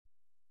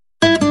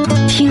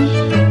听，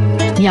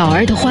鸟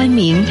儿的欢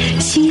鸣，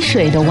溪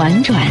水的婉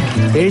转。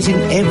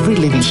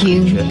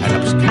听，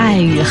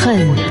爱与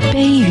恨，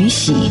悲与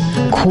喜，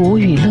苦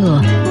与乐，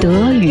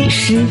得与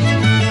失。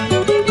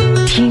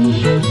听，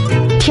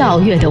跳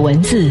跃的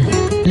文字，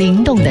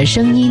灵动的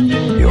声音。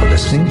You're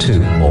listening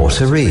to More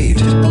to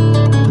Read。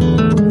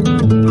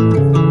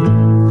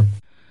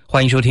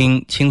欢迎收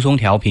听轻松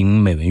调频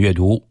美文阅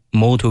读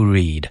More to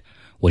Read，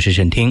 我是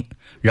沈听，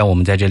让我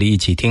们在这里一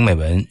起听美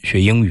文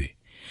学英语。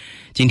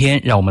今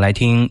天让我们来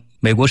听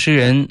美国诗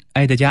人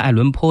埃德加·艾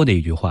伦·坡的一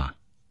句话，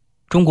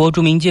中国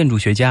著名建筑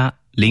学家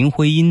林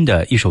徽因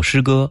的一首诗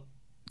歌《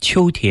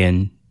秋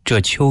天这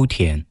秋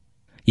天》，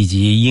以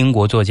及英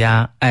国作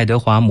家爱德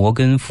华·摩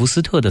根·福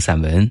斯特的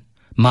散文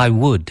《My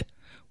Wood》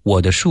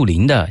我的树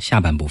林的下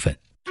半部分。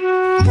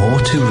 More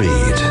to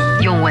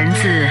Read， 用文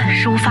字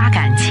抒发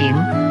感情，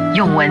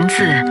用文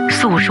字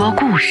诉说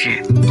故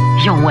事，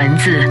用文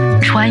字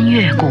穿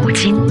越古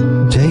今。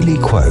 Daily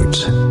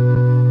Quote。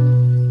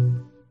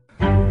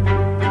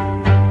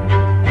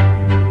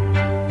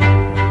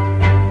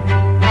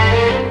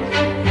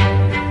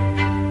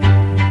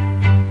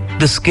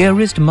 The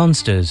scariest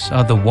monsters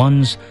are the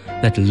ones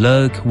that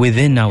lurk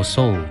within our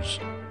souls.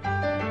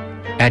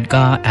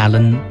 Edgar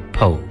Allan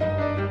Poe。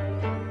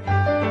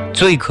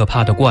 最可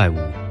怕的怪物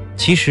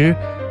其实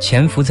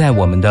潜伏在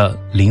我们的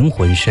灵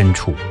魂深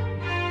处。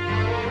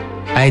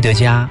埃德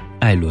加·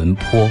艾伦·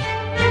坡。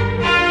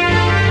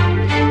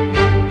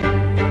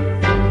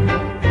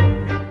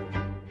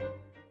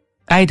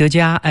埃德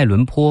加·艾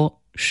伦·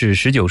坡是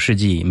19世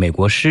纪美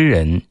国诗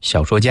人、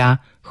小说家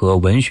和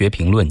文学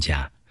评论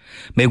家，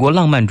美国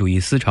浪漫主义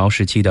思潮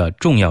时期的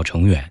重要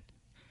成员。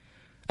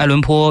艾伦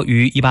·坡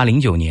于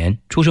1809年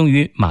出生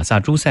于马萨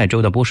诸塞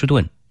州的波士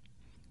顿，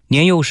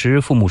年幼时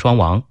父母双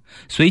亡，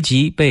随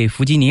即被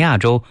弗吉尼亚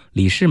州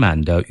里士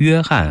满的约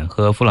翰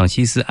和弗朗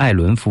西斯·艾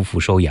伦夫妇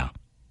收养。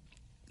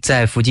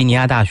在弗吉尼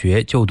亚大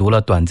学就读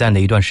了短暂的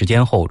一段时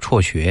间后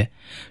辍学，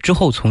之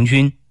后从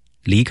军，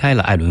离开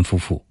了艾伦夫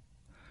妇。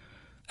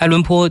艾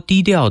伦·坡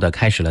低调地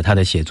开始了他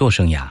的写作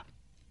生涯，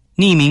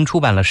匿名出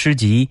版了诗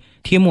集《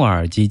帖木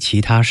儿及其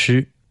他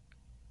诗》。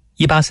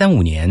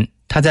1835年，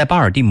他在巴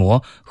尔的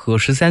摩和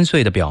13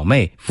岁的表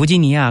妹弗吉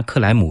尼亚·克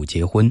莱姆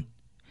结婚。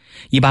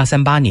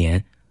1838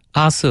年，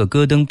阿瑟·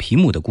戈登·皮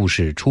姆的故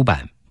事出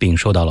版，并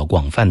受到了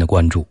广泛的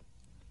关注。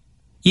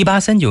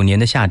1839年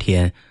的夏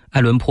天，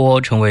艾伦·坡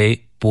成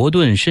为伯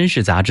顿绅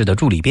士杂志的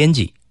助理编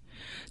辑。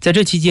在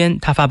这期间，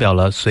他发表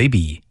了随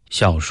笔、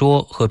小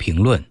说和评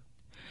论，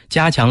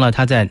加强了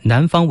他在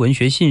南方文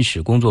学信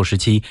使工作时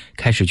期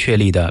开始确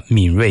立的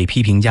敏锐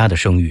批评家的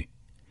声誉。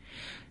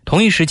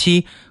同一时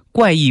期，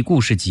怪异故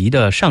事集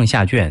的上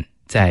下卷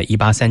在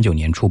1839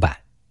年出版。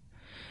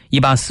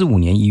1845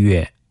年1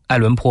月，艾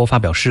伦·坡发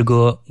表诗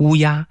歌《乌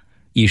鸦》，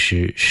一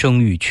时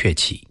声誉鹊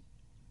起。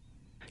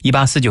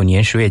1849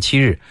年10月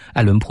7日，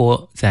艾伦·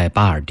坡在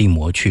巴尔的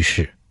摩去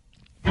世。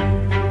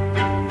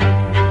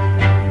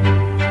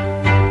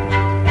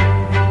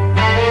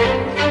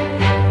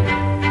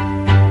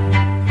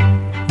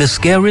The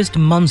scariest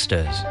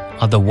monsters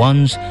are the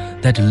ones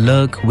that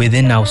lurk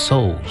within our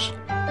souls.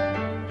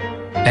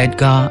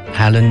 Edgar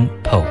Allan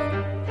Poe。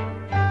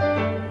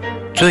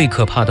 最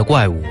可怕的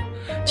怪物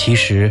其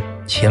实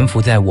潜伏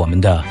在我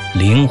们的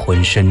灵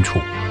魂深处。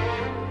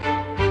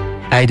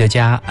埃德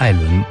加·艾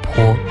伦·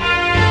坡。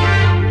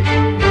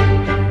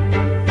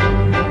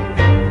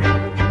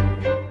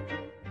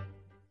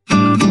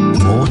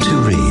More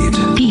to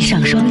Read。 闭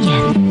上双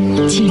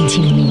眼，静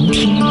静聆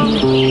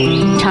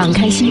听，敞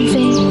开心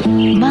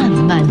扉，慢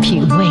慢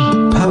品味。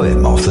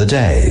 Poem of the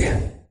Day。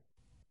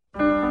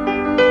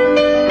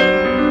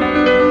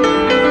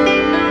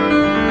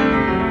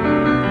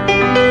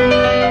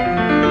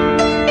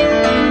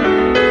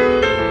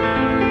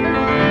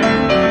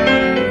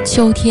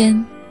 秋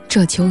天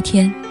这秋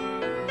天，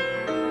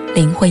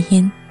林徽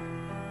因。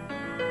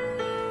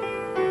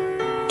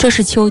这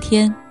是秋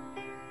天，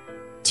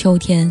秋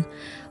天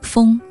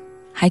风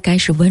还该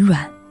是温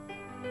软，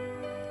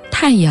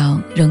太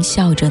阳仍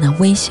笑着那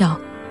微笑，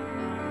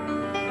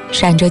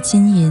闪着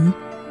金银，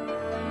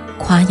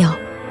夸耀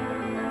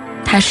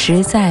它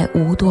实在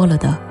无多了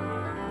的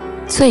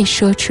最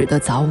奢侈的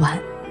早晚。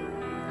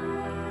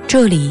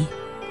这里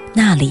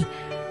那里，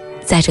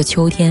在这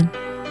秋天，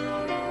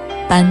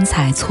斑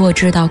彩错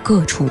枝到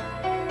各处，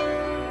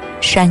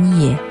山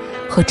野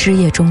和枝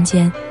叶中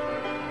间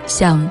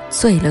像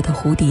醉了的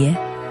蝴蝶，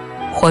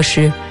或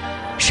是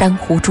珊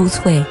瑚珠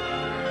翠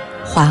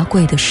华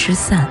贵的失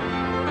散，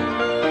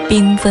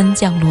缤纷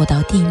降落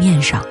到地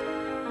面上。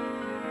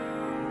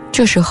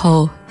这时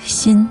候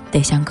心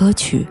得像歌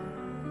曲，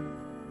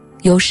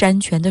由山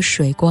泉的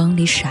水光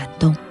里闪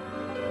动，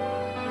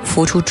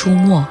浮出珠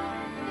墨，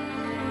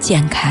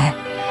溅开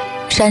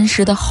山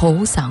石的喉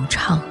嗓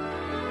唱。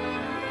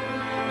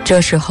这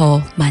时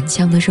候满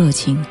腔的热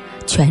情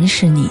全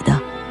是你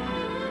的，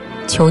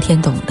秋天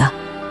懂的，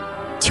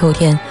秋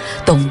天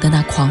懂得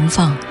那狂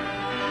放，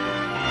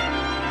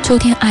秋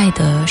天爱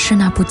的是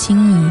那不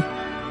经意、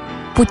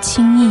不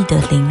轻易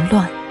的凌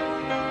乱。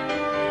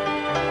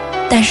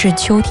但是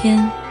秋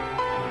天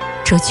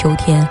这秋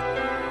天，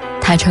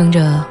它撑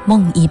着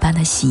梦一般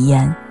的喜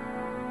颜，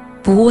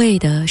不为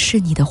的是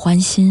你的欢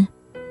心。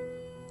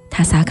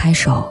它撒开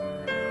手，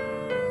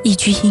一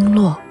句璎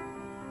珞，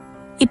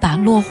一把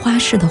落花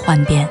式的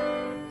幻变，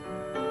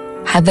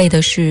还为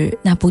的是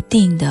那不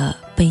定的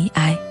悲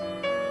哀。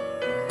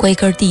归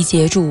根缔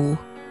结住，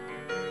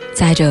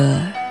在这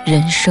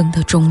人生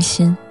的中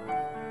心。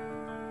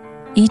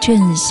一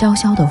阵萧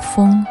萧的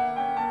风，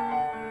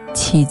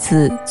起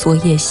自昨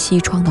夜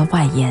西窗的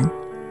外檐，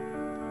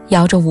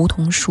摇着梧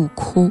桐树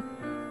哭。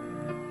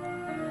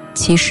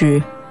其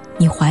实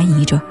你怀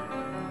疑着，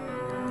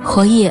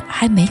荷叶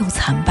还没有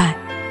残败，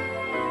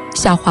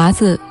小华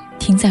子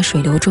停在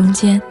水流中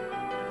间，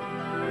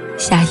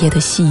夏夜的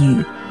细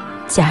雨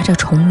夹着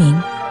虫鸣，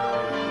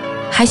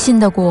还信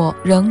得过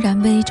仍然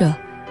微着，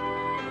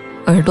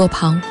耳朵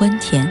旁温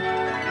甜。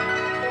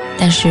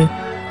但是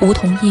梧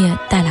桐叶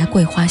带来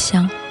桂花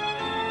香，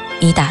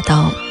已打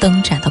到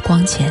灯盏的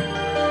光前。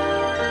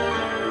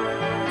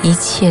一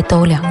切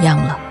都两样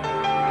了，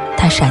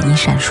它闪一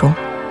闪说，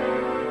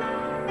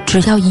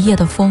只要一夜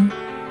的风，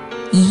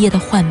一夜的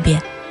幻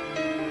变，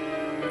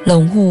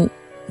冷雾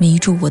迷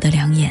住我的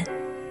两眼。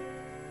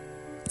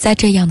在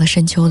这样的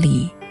深秋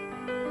里，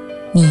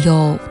你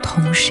又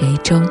同谁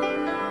争？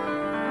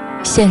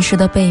现实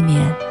的背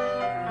面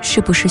是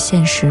不是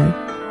现实？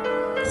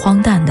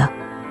荒诞的，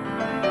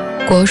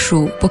果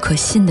属不可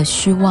信的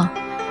虚妄。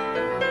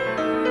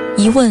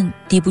疑问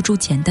抵不住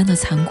简单的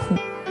残酷，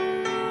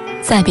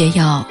再别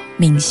要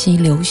抿吸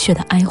流血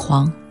的哀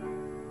惶。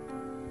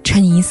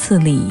趁一次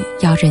里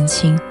要认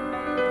清，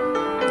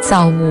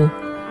造物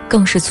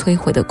更是摧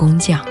毁的工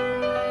匠。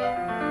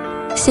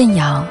信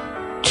仰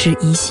只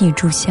一系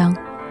炷香，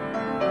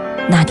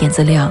那点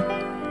子亮，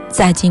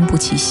再经不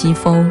起西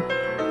风，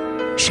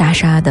沙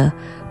沙地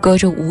隔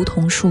着梧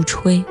桐树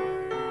吹。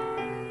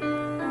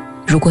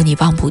如果你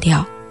忘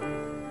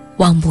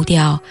不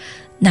掉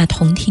那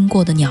同听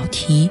过的鸟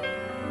啼，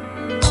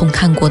同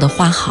看过的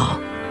花好，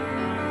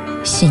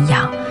信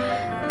仰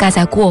该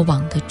在过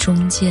往的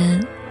中间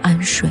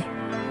安睡。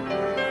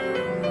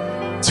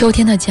秋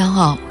天的骄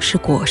傲是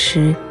果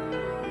实，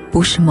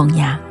不是萌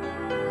芽。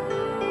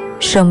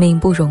生命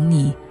不容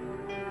你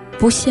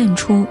不献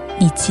出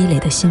你积累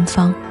的心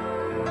方，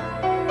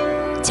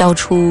交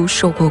出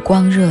受过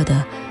光热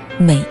的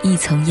每一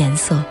层颜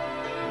色，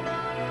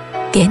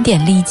点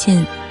点历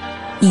尽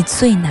你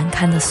最难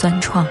堪的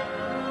酸创。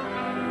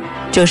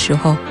这时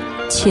候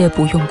切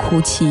不用哭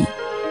泣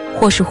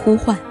或是呼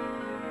唤，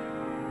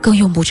更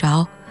用不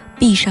着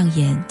闭上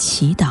眼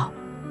祈祷，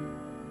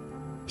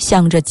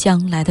向着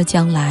将来的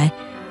将来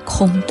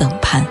空等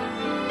盼。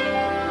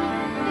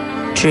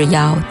只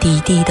要低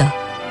低的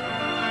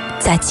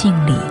在静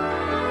里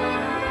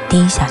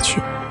低下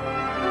去，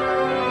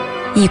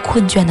以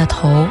困倦的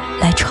头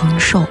来承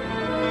受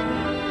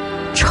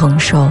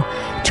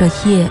这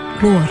叶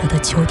落了的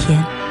秋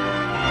天。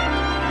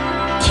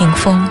听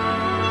风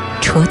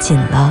扯紧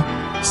了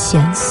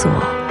弦索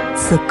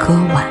自歌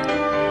挽，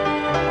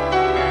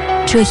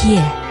这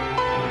夜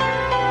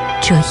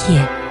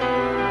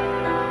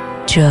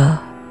这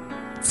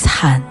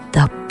惨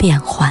的变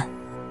幻。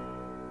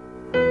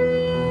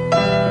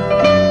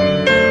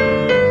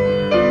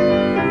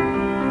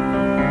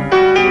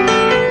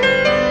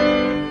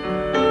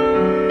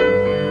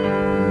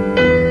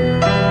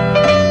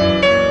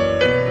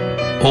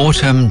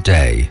Autumn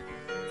Day.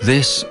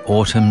 This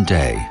autumn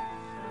day.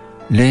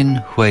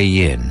 Lin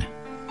Huiyin.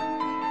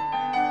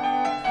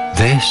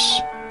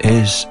 This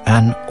is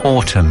an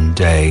autumn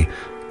day.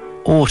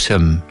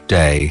 Autumn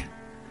day.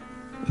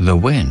 The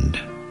wind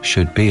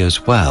should be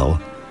as well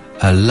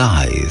a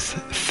lithe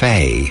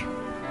fay.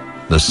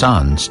 The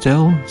sun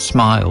still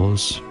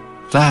smiles,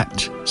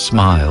 that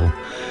smile,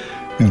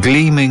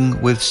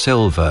 gleaming with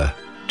silver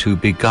to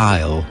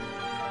beguile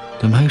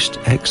the most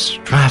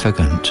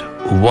extravagant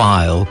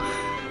while,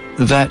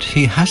 that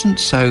he hasn't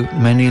so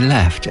many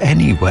left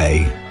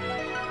anyway.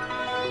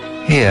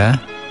 Here,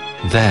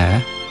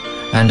 there,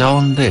 and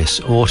on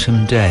this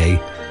autumn day,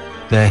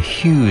 their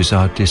hues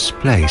are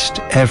displaced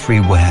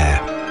everywhere,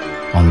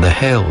 on the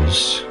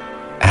hills,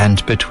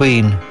 and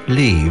between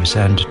leaves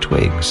and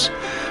twigs,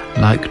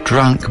 like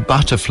drunk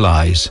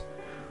butterflies,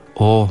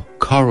 or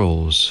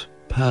corals,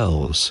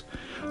 pearls,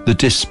 the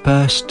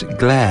dispersed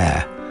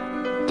glare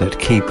that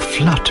keep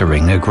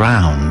fluttering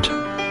aground.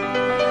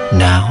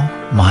 Now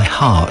my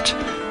heart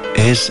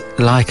is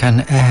like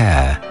an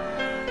air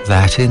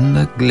that in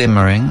the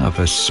glimmering of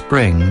a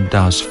spring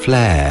does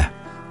flare,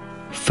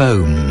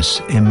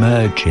 foams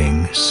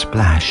emerging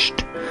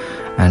splashed,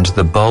 and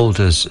the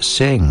boulders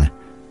sing,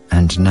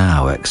 and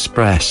now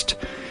expressed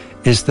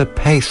is the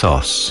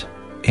pathos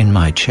in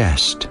my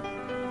chest.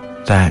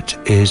 That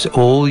is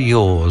all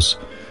yours,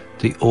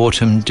 the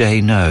autumn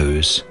day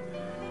knows.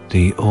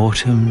 The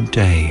autumn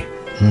day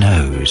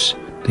knows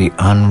the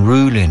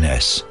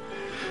unruliness.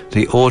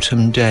 The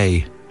autumn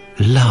day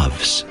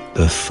loves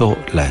the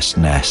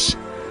thoughtlessness,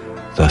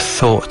 the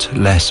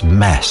thoughtless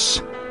mess.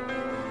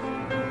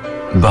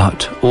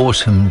 But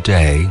autumn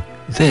day,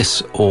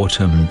 this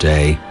autumn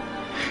day,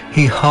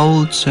 he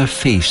holds a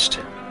feast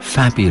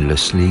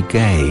fabulously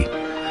gay.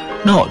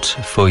 Not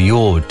for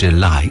your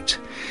delight,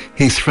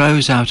 he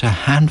throws out a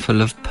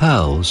handful of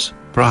pearls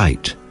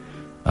bright,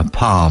 a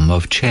palm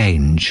of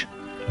change,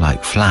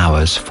 like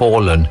flowers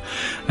fallen,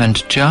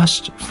 and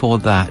just for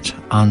that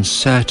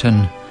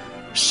uncertain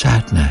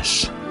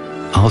sadness,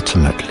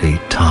 ultimately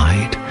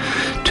tied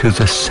to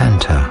the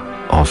center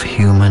of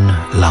human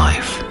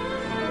life.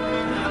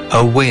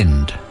 A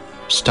wind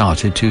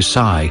started to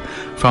sigh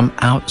from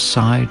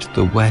outside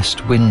the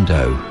west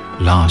window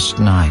last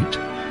night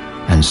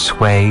and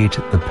swayed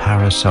the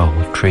parasol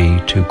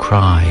tree to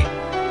cry.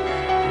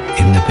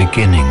 In the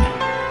beginning,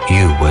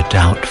 you were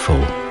doubtful.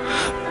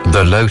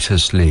 The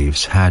lotus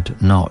leaves had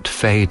not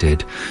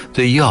faded,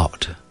 the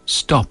yacht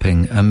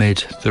stopping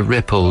amid the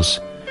ripples.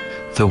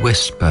 The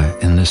whisper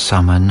in the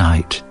summer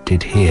night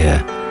did hear,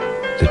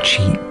 the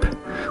cheap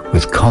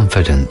with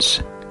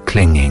confidence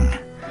clinging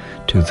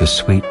to the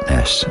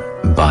sweetness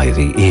by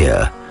the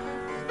ear.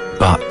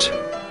 But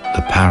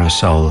the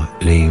parasol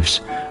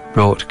leaves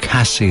brought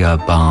cassia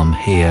balm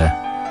here,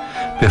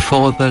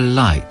 before the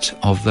light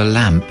of the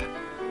lamp.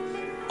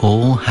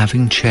 All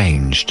having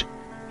changed,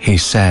 he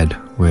said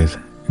with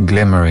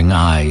glimmering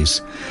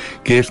eyes,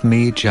 give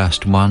me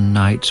just one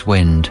night's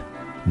wind,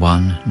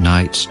 one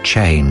night's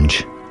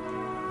change.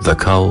 The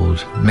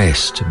cold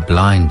mist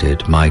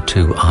blinded my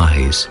two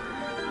eyes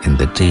in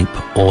the deep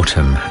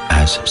autumn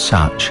as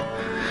such.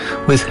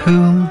 With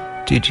whom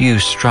did you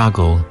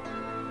struggle?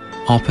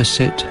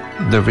 Opposite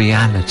the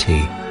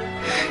reality.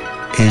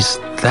 Is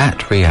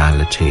that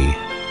reality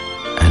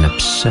an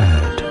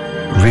absurd,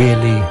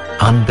 really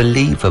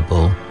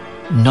unbelievable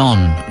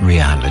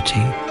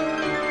non-reality?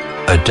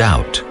 A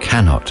doubt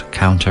cannot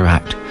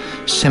counteract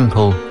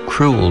simple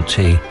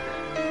cruelty.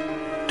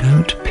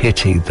 Don't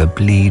pity the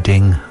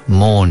bleeding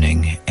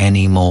morning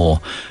anymore,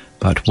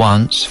 but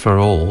once for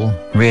all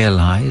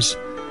realize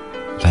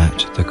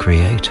that the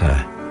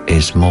Creator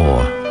is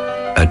more,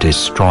 a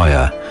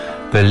destroyer.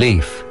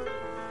 Belief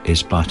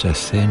is but a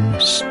thin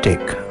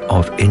stick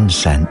of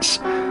incense.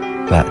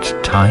 That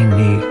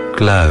tiny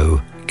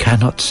glow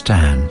cannot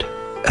stand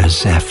a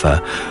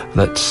zephyr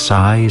that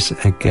sighs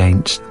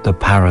against the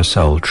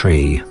parasol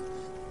tree.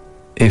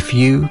 If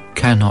you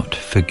cannot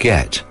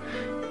forget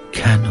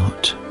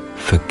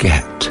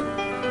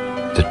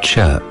the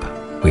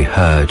chirp we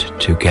heard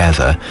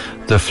together,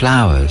 the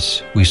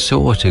flowers we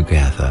saw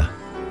together,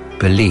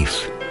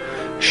 belief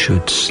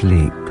should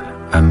sleep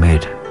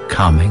amid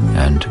coming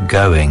and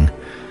going.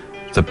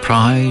 The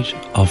pride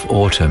of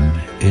autumn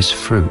is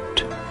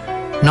fruit,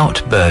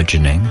 not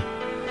burgeoning.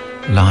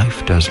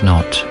 Life does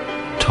not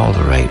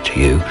tolerate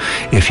you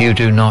if you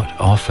do not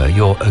offer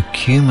your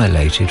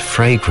accumulated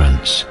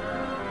fragrance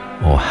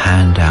or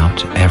hand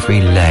out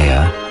every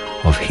layer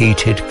of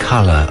heated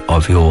color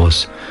of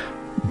yours.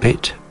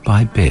 Bit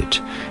by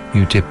bit,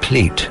 you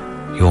deplete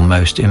your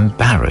most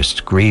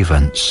embarrassed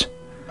grievance.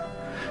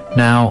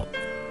 Now,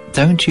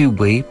 don't you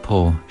weep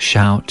or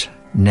shout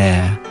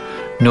ne'er,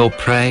 nor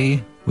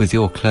pray with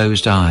your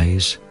closed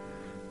eyes,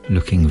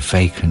 looking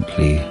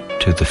vacantly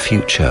to the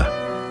future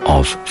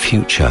of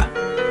future,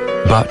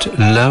 but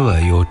lower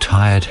your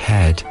tired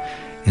head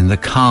in the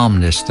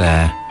calmness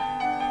there,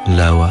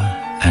 lower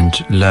and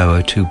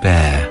lower to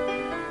bear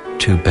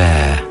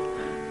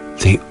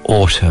the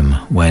autumn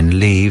when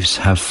leaves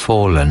have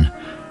fallen,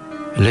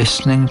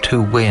 listening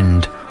to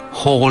wind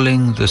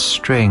hauling the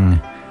string,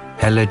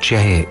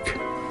 elegiac.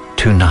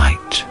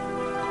 Tonight,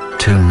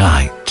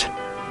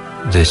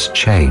 this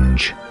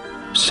change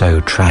so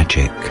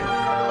tragic.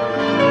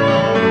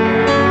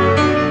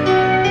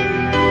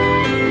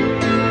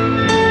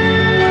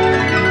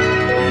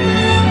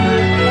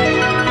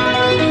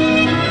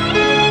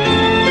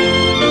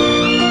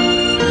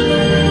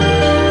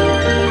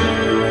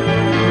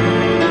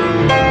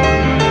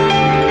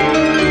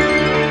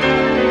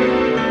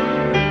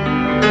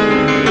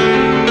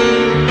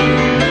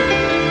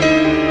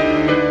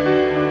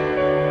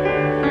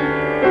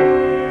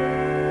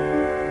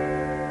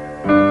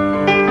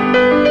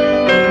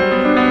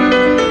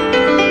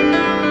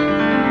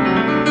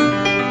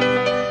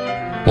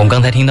我们刚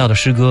才听到的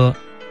诗歌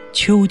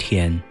秋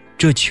天，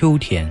这秋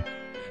天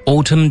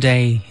Autumn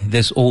Day,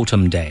 This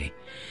Autumn Day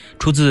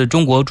出自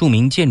中国著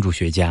名建筑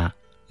学家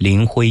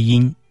林徽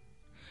因。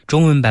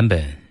中文版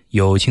本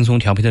由轻松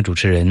调频的主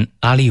持人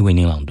阿丽为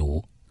您朗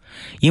读，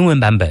英文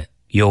版本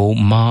由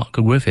Mark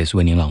Griffiths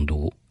为您朗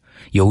读，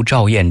由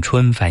赵彦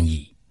春翻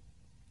译。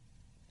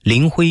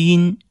林徽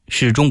因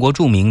是中国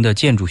著名的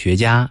建筑学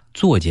家、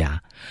作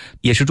家，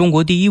也是中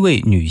国第一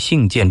位女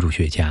性建筑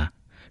学家，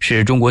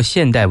是中国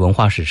现代文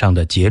化史上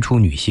的杰出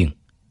女性。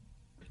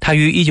她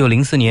于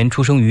1904年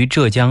出生于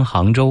浙江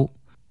杭州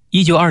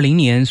，1920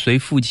年随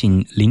父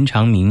亲林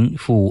长民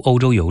赴欧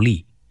洲游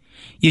历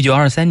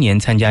，1923年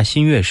参加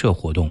新月社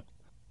活动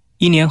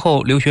，1年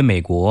后留学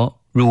美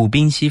国，入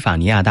宾夕法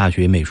尼亚大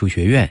学美术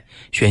学院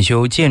选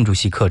修建筑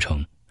系课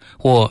程，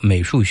获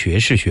美术学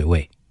士学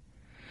位。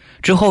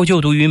之后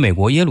就读于美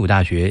国耶鲁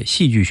大学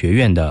戏剧学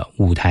院的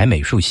舞台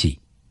美术系。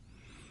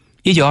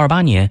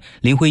1928年，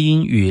林徽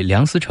因与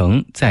梁思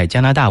成在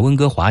加拿大温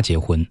哥华结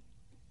婚。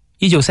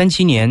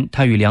1937年，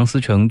他与梁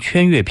思成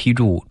圈阅批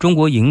注中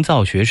国营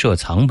造学社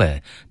藏本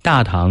《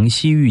大唐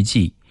西域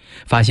记》，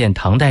发现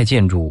唐代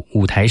建筑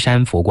五台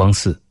山佛光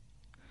寺。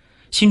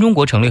新中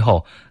国成立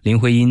后，林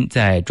徽因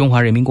在中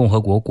华人民共和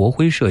国国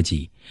徽设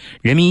计、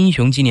人民英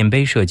雄纪念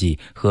碑设计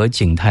和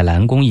景泰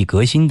蓝工艺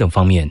革新等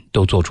方面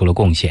都做出了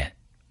贡献，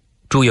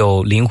著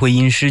有《林徽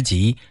因诗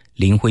集》《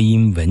林徽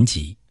因文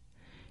集》。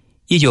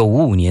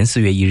1955年4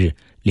月1日，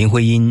林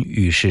徽因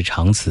与世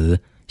长辞，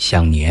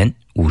享年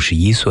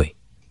51岁。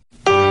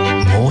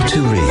More to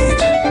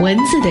read. 文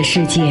字的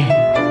世界，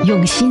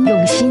用心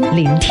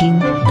聆听。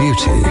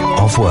Beauty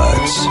of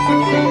words.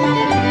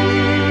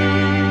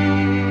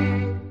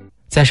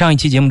 在上一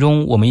期节目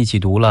中，我们一起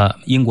读了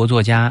英国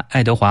作家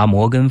爱德华·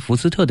摩根·福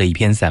斯特的一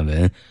篇散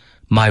文《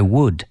My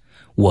Wood》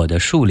我的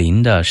树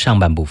林的上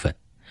半部分。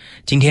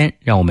今天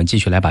让我们继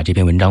续来把这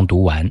篇文章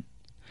读完。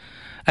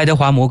爱德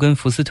华·摩根·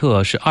福斯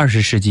特是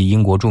20世纪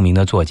英国著名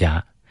的作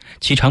家，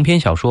其长篇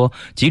小说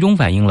集中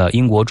反映了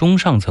英国中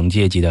上层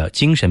阶级的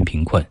精神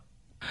贫困。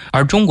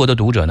而中国的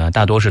读者呢，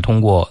大多是通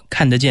过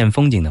看得见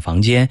风景的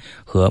房间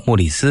和莫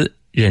里斯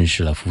认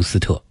识了福斯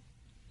特。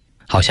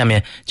好，下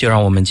面就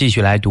让我们继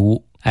续来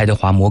读爱德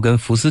华·摩根·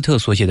福斯特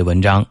所写的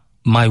文章《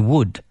My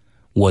Wood》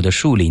我的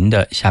树林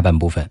的下半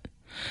部分。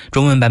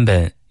中文版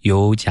本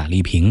由贾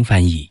丽萍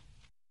翻译。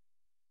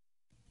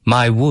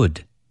My Wood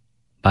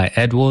by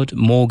Edward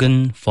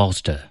Morgan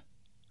Foster。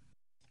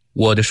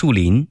 我的树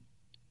林，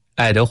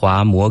爱德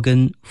华·摩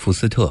根·福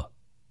斯特。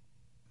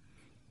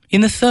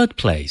 In the third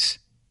place,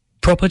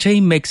 property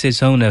makes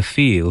its owner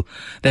feel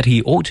that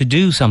he ought to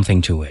do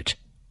something to it.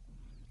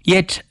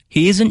 Yet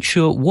he isn't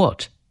sure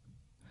what.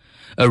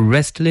 A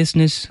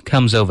restlessness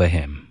comes over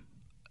him,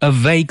 a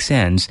vague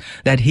sense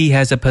that he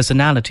has a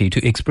personality to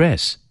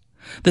express,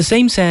 the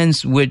same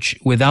sense which,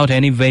 without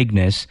any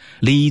vagueness,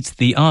 leads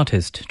the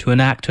artist to an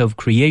act of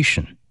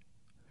creation.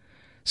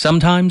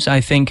 Sometimes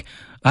I think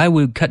I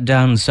will cut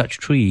down such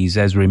trees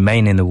as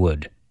remain in the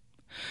wood.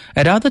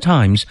 At other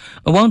times,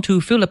 I want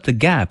to fill up the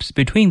gaps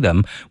between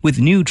them with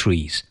new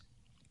trees.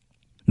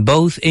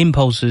 Both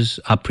impulses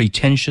are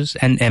pretentious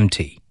and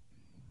empty.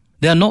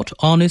 They are not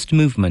honest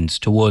movements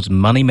towards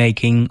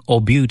money-making or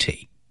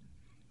beauty.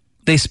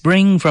 They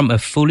spring from a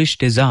foolish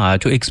desire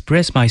to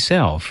express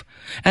myself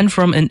and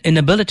from an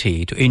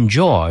inability to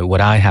enjoy what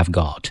I have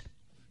got.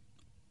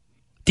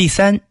 第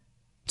三，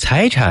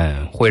财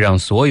产会让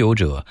所有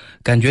者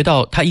感觉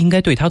到他应该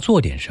对他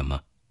做点什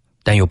么，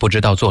但又不知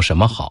道做什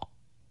么好。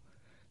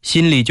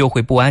心里就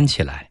会不安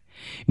起来，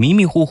迷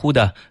迷糊糊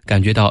的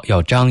感觉到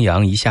要张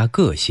扬一下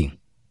个性。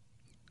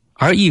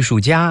而艺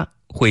术家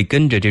会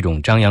跟着这种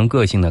张扬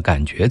个性的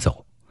感觉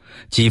走，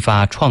激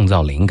发创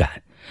造灵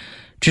感，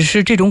只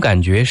是这种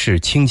感觉是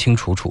清清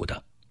楚楚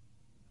的。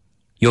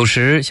有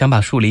时想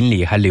把树林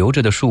里还留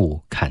着的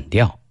树砍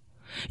掉，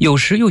有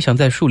时又想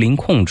在树林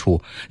空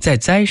处再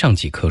栽上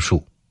几棵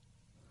树。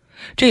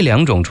这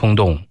两种冲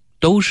动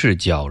都是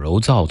矫揉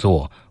造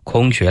作，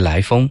空穴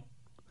来风，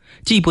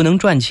既不能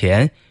赚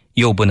钱，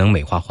又不能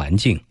美化环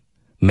境，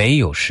没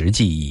有实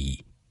际意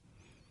义。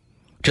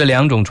这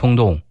两种冲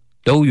动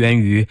都源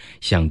于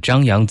想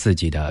张扬自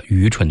己的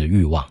愚蠢的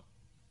欲望，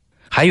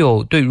还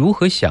有对如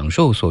何享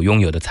受所拥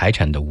有的财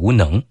产的无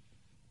能。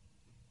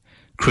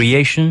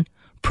Creation,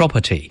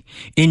 property,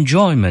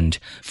 enjoyment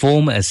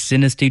form a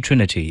sinister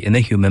trinity in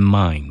the human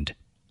mind.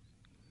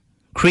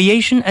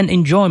 Creation and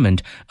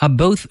enjoyment are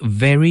both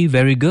very,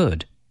 very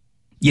good,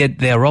 yet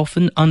they are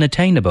often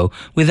unattainable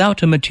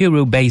without a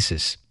material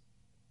basis.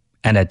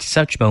 And at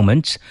such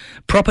moments,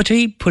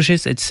 property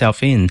pushes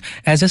itself in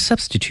as a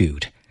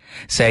substitute,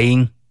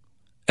 saying,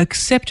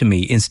 "Accept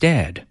me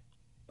instead.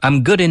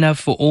 I'm good enough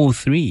for all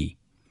three."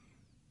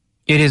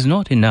 It is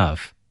not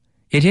enough.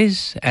 It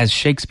is, as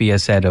Shakespeare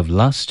said of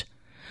lust,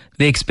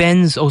 the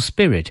expense of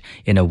spirit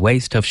in a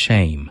waste of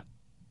shame.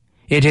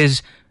 It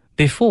is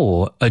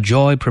before a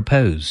joy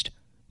proposed,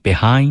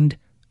 behind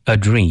a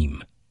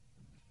dream.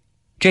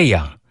 这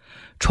样，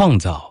创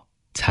造、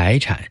财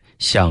产、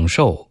享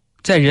受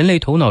在人类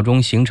头脑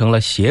中形成了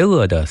邪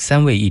恶的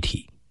三位一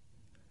体。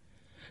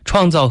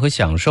创造和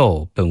享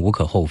受本无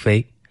可厚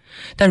非，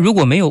但如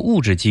果没有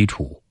物质基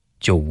础，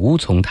就无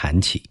从谈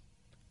起。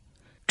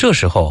这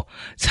时候，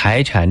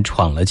财产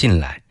闯了进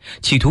来，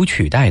企图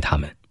取代他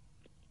们，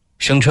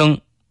声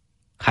称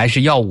还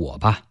是要我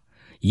吧，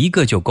一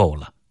个就够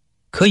了，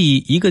可以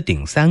一个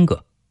顶三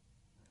个。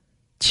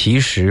其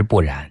实不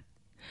然，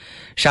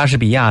莎士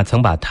比亚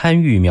曾把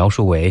贪欲描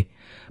述为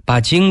把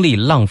精力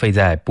浪费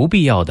在不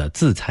必要的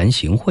自惭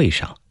形秽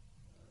上。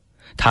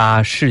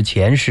他事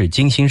前是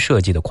精心设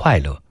计的快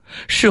乐，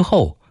事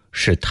后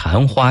是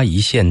昙花一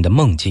现的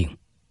梦境。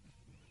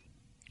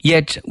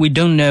Yet we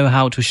don't know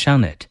how to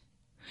shun it.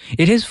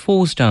 It is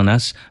forced on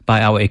us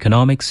by our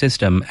economic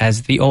system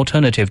as the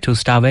alternative to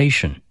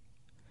starvation.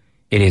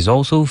 It is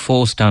also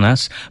forced on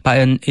us by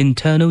an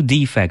internal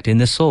defect in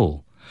the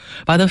soul,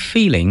 by the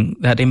feeling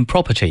that in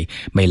property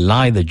may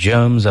lie the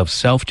germs of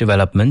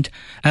self-development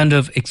and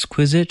of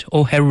exquisite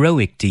or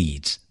heroic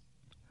deeds.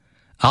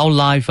 Our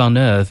life on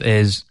earth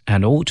is,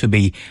 and ought to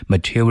be,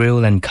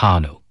 material and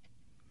carnal.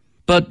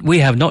 But we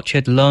have not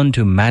yet learned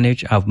to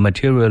manage our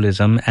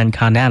materialism and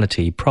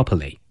carnality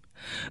properly.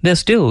 They're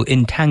still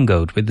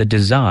entangled with the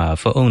desire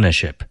for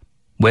ownership,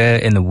 where,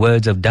 in the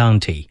words of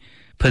Dante,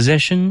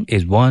 possession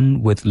is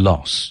one with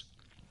loss.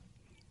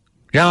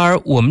 然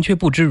而，我们却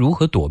不知如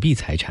何躲避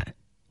财产。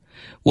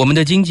我们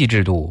的经济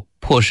制度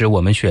迫使我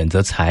们选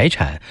择财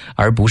产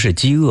而不是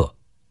饥饿。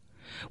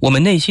我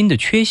们内心的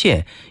缺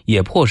陷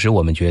也迫使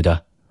我们觉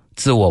得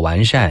自我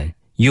完善、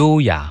优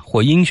雅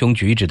或英雄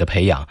举止的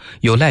培养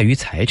有赖于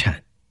财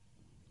产。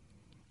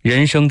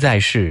人生在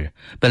世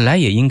本来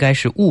也应该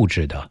是物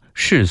质的、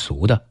世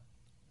俗的，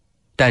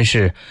但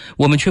是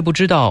我们却不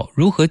知道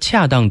如何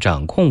恰当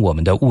掌控我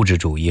们的物质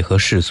主义和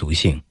世俗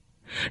性，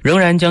仍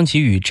然将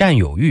其与占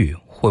有欲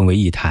混为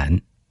一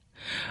谈。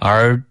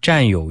而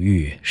占有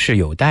欲是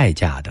有代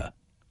价的，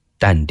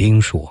但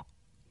丁说。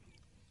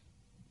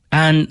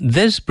And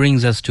this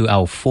brings us to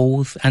our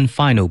fourth and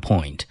final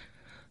point,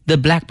 the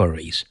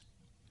blackberries.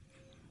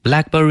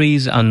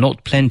 Blackberries are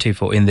not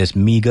plentiful in this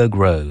meager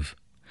grove,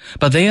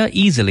 but they are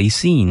easily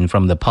seen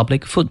from the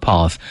public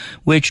footpath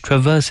which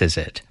traverses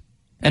it,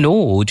 and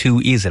all too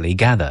easily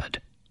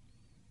gathered.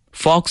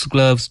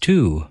 Foxgloves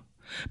too.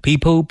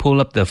 People pull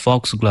up the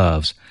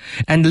foxgloves,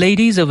 and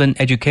ladies of an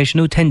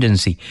educational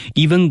tendency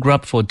even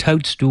grub for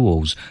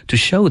toadstools to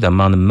show them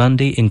on a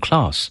Monday in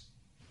class.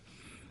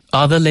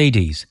 Other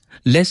ladies,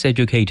 less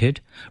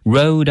educated,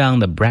 roll down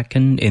the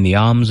bracken in the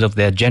arms of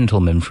their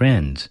gentlemen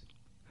friends.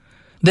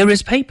 There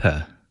is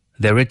paper,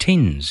 there are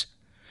tins.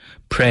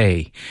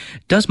 Pray,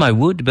 does my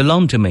wood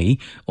belong to me,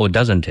 or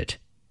doesn't it?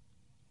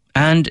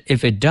 And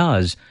if it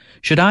does,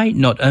 should I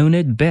not own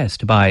it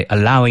best by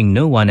allowing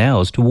no one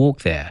else to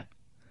walk there?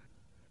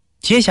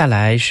 接下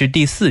来是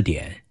第4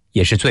点，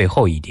也是最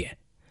后一点，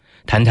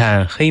谈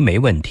谈黑莓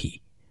问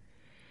题。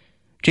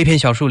这片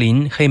小树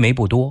林黑莓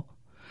不多，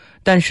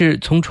但是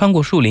从穿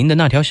过树林的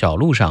那条小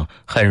路上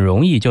很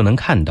容易就能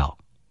看到，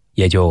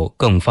也就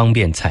更方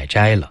便采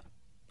摘了。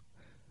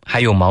还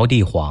有毛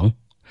地黄，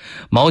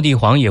毛地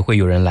黄也会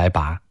有人来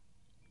拔。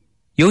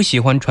有喜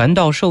欢传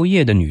道授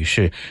业的女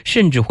士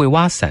甚至会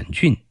挖伞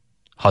菌，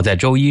好在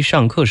周一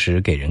上课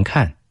时给人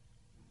看。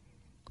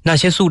那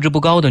些素质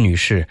不高的女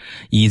士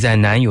倚在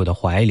男友的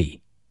怀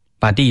里，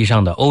把地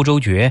上的欧洲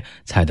蕨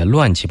踩得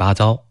乱七八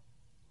糟，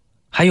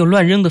还有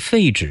乱扔的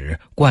废纸、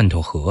罐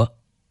头盒。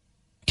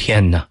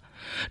天哪，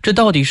这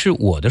到底是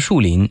我的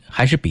树林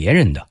还是别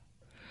人的？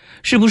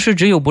是不是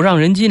只有不让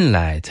人进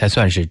来才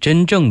算是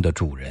真正的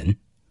主人？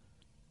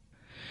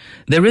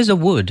 There is a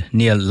wood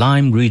near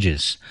Lime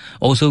Regis,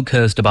 also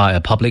cursed by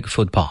a public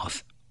footpath,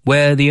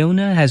 where the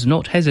owner has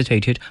not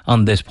hesitated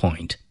on this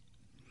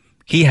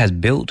point.He has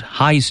built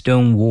high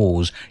stone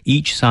walls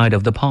each side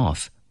of the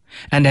path,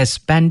 and has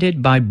spanned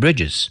it by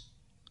bridges,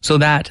 so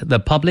that the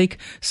public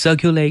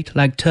circulate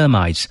like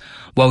termites,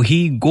 while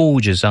he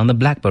gorges on the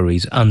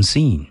blackberries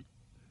unseen.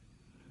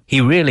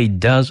 He really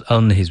does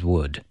own his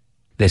wood,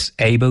 this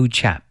able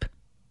chap.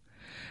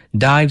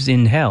 Dives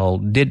in hell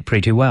did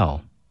pretty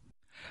well,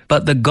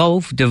 but the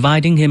gulf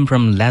dividing him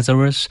from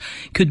Lazarus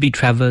could be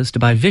traversed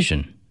by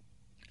vision,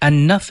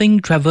 and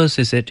nothing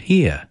traverses it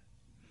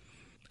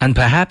here.And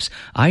perhaps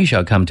I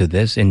shall come to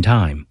this in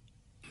time.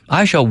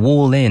 I shall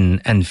wall in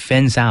and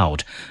fence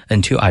out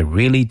until I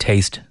really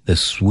taste the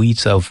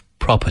sweets of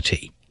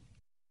property.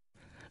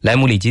 莱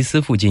姆里吉斯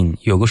附近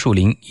有个树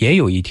林，也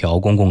有一条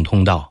公共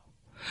通道，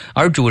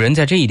而主人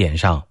在这一点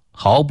上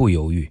毫不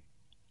犹豫。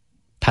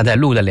他在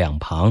路的两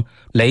旁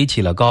垒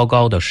起了高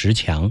高的石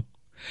墙，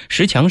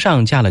石墙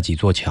上架了几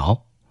座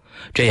桥，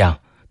这样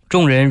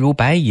众人如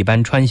白蚁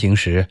般穿行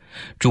时，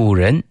主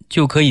人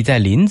就可以在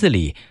林子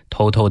里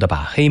偷偷地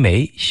把黑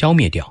莓消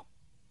灭掉。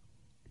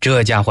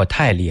这家伙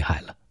太厉害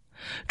了，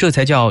这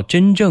才叫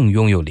真正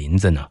拥有林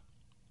子呢。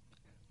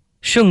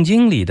圣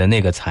经里的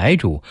那个财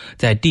主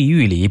在地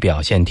狱里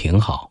表现挺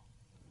好，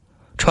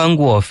穿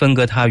过分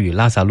割他与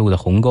拉撒路的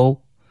鸿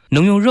沟，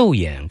能用肉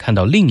眼看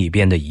到另一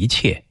边的一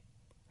切，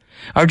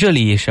而这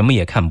里什么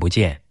也看不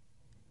见。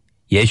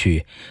也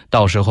许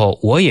到时候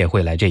我也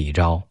会来这一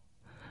招，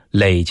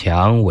垒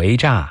墙围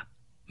栅，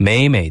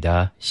美美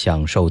的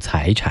享受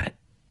财产。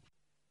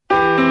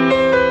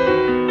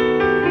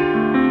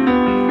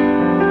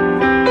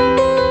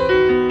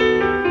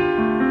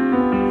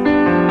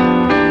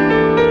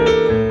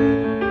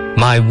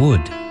My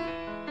Wood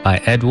by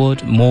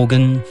Edward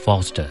Morgan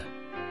Foster.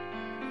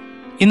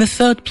 In the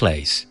third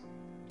place,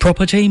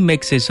 property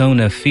makes its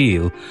owner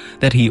feel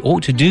that he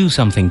ought to do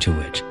something to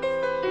it.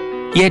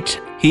 Yet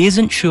he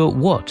isn't sure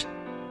what.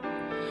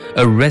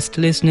 A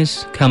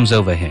restlessness comes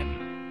over him,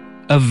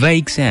 a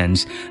vague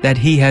sense that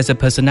he has a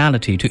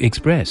personality to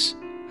express,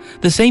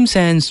 the same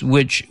sense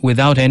which,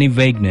 without any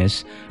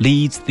vagueness,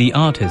 leads the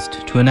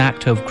artist to an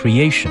act of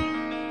creation.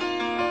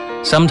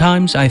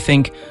 Sometimes I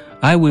think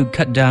I will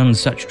cut down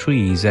such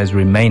trees as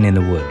remain in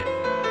the wood.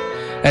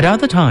 At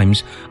other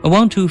times, I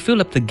want to fill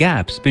up the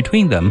gaps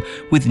between them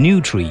with new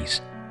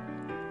trees.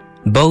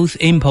 Both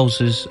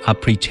impulses are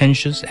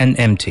pretentious and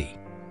empty.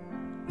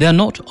 They are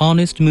not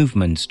honest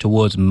movements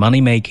towards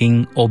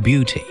money-making or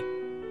beauty.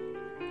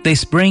 They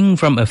spring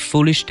from a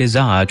foolish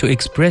desire to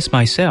express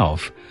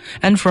myself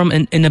and from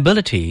an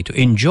inability to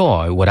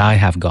enjoy what I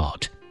have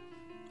got.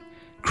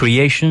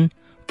 Creation,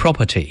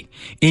 property,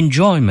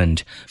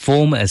 enjoyment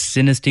form a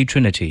sinister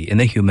trinity in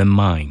the human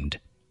mind.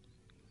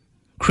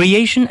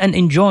 Creation and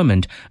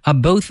enjoyment are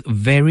both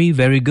very,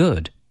 very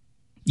good,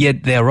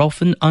 yet they are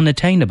often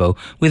unattainable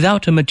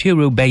without a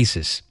material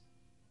basis.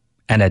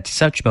 And at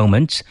such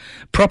moments,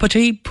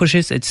 property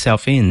pushes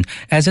itself in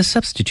as a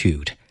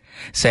substitute,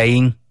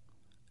 saying,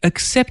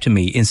 "Accept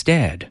me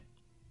instead.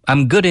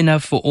 I'm good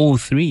enough for all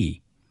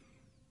three."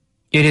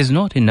 It is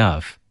not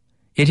enough.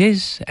 It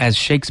is, as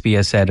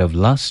Shakespeare said of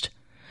lust,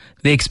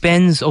 the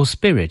expense of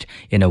spirit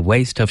in a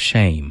waste of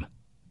shame.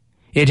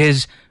 It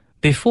is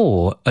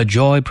before a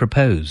joy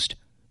proposed,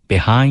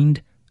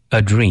 behind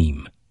a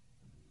dream.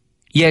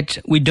 Yet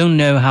we don't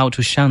know how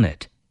to shun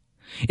it.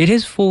 It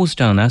is forced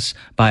on us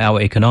by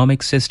our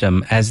economic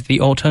system as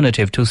the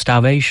alternative to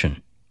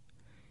starvation.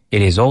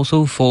 It is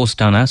also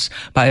forced on us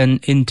by an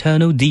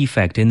internal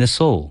defect in the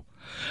soul,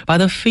 by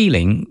the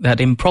feeling that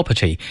in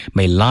property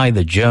may lie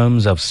the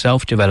germs of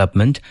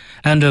self-development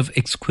and of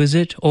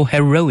exquisite or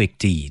heroic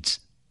deeds.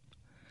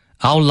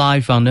 Our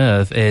life on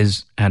earth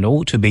is, and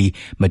ought to be,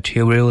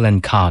 material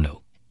and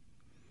carnal.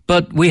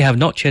 But we have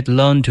not yet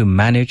learned to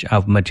manage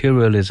our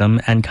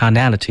materialism and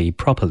carnality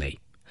properly.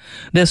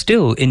 They're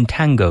still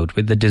entangled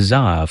with the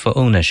desire for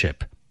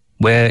ownership,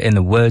 where, in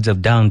the words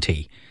of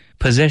Dante,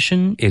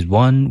 possession is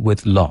one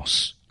with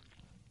loss.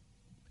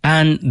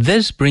 And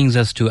this brings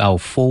us to our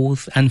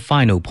fourth and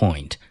final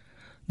point,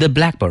 the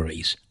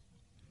blackberries.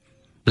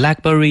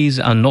 Blackberries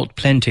are not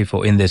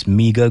plentiful in this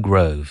meager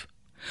grove,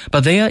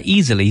 but they are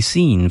easily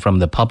seen from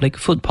the public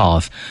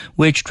footpath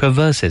which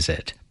traverses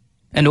it,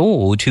 and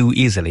all too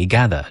easily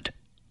gathered.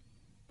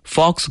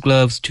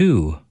 Foxgloves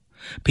too.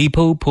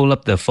 People pull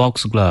up the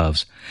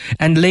foxgloves,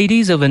 and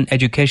ladies of an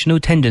educational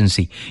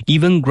tendency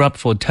even grub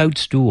for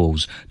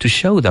toadstools to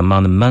show them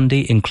on a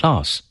Monday in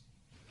class.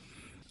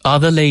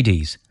 Other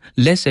ladies,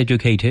 less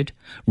educated,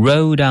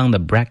 roll down the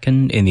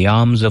bracken in the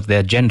arms of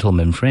their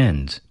gentlemen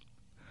friends.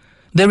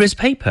 There is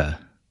paper,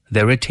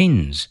 there are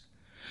tins.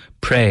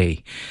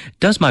 Pray,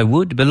 does my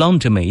wood belong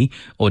to me,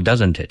 or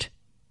doesn't it?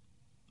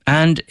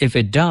 And if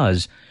it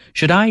does,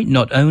 should I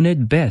not own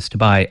it best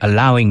by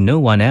allowing no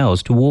one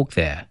else to walk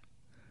there?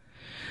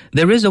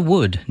 There is a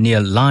wood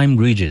near Lyme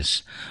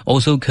Regis,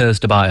 also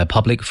cursed by a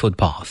public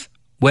footpath,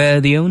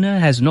 where the owner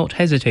has not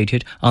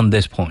hesitated on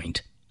this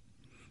point.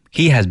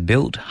 He has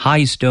built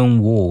high stone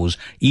walls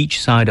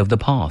each side of the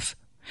path,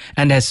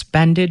 and has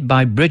spanned it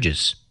by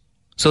bridges,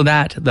 so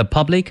that the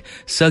public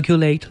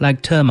circulate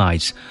like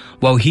termites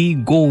while he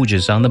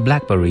gorges on the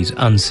blackberries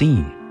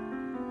unseen.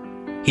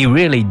 He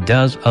really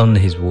does own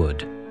his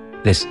wood,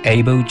 this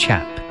able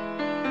chap.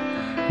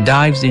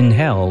 Dives in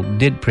hell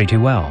did pretty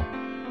well,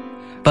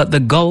 but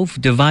the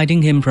gulf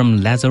dividing him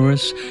from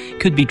Lazarus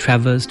could be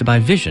traversed by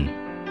vision,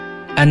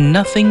 and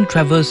nothing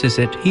traverses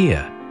it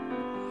here.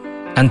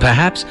 And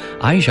perhaps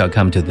I shall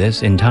come to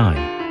this in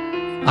time.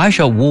 I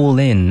shall wall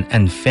in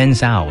and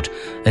fence out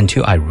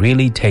until I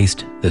really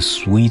taste the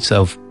sweets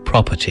of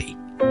property.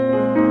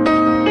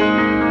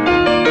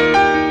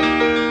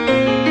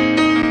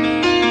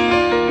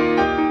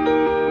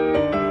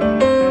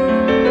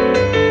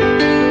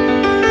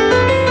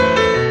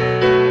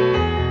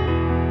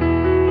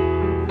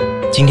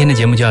今天的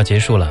节目就要结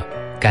束了，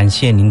感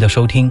谢您的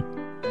收听，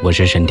我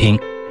是沈听，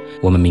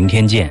我们明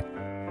天见。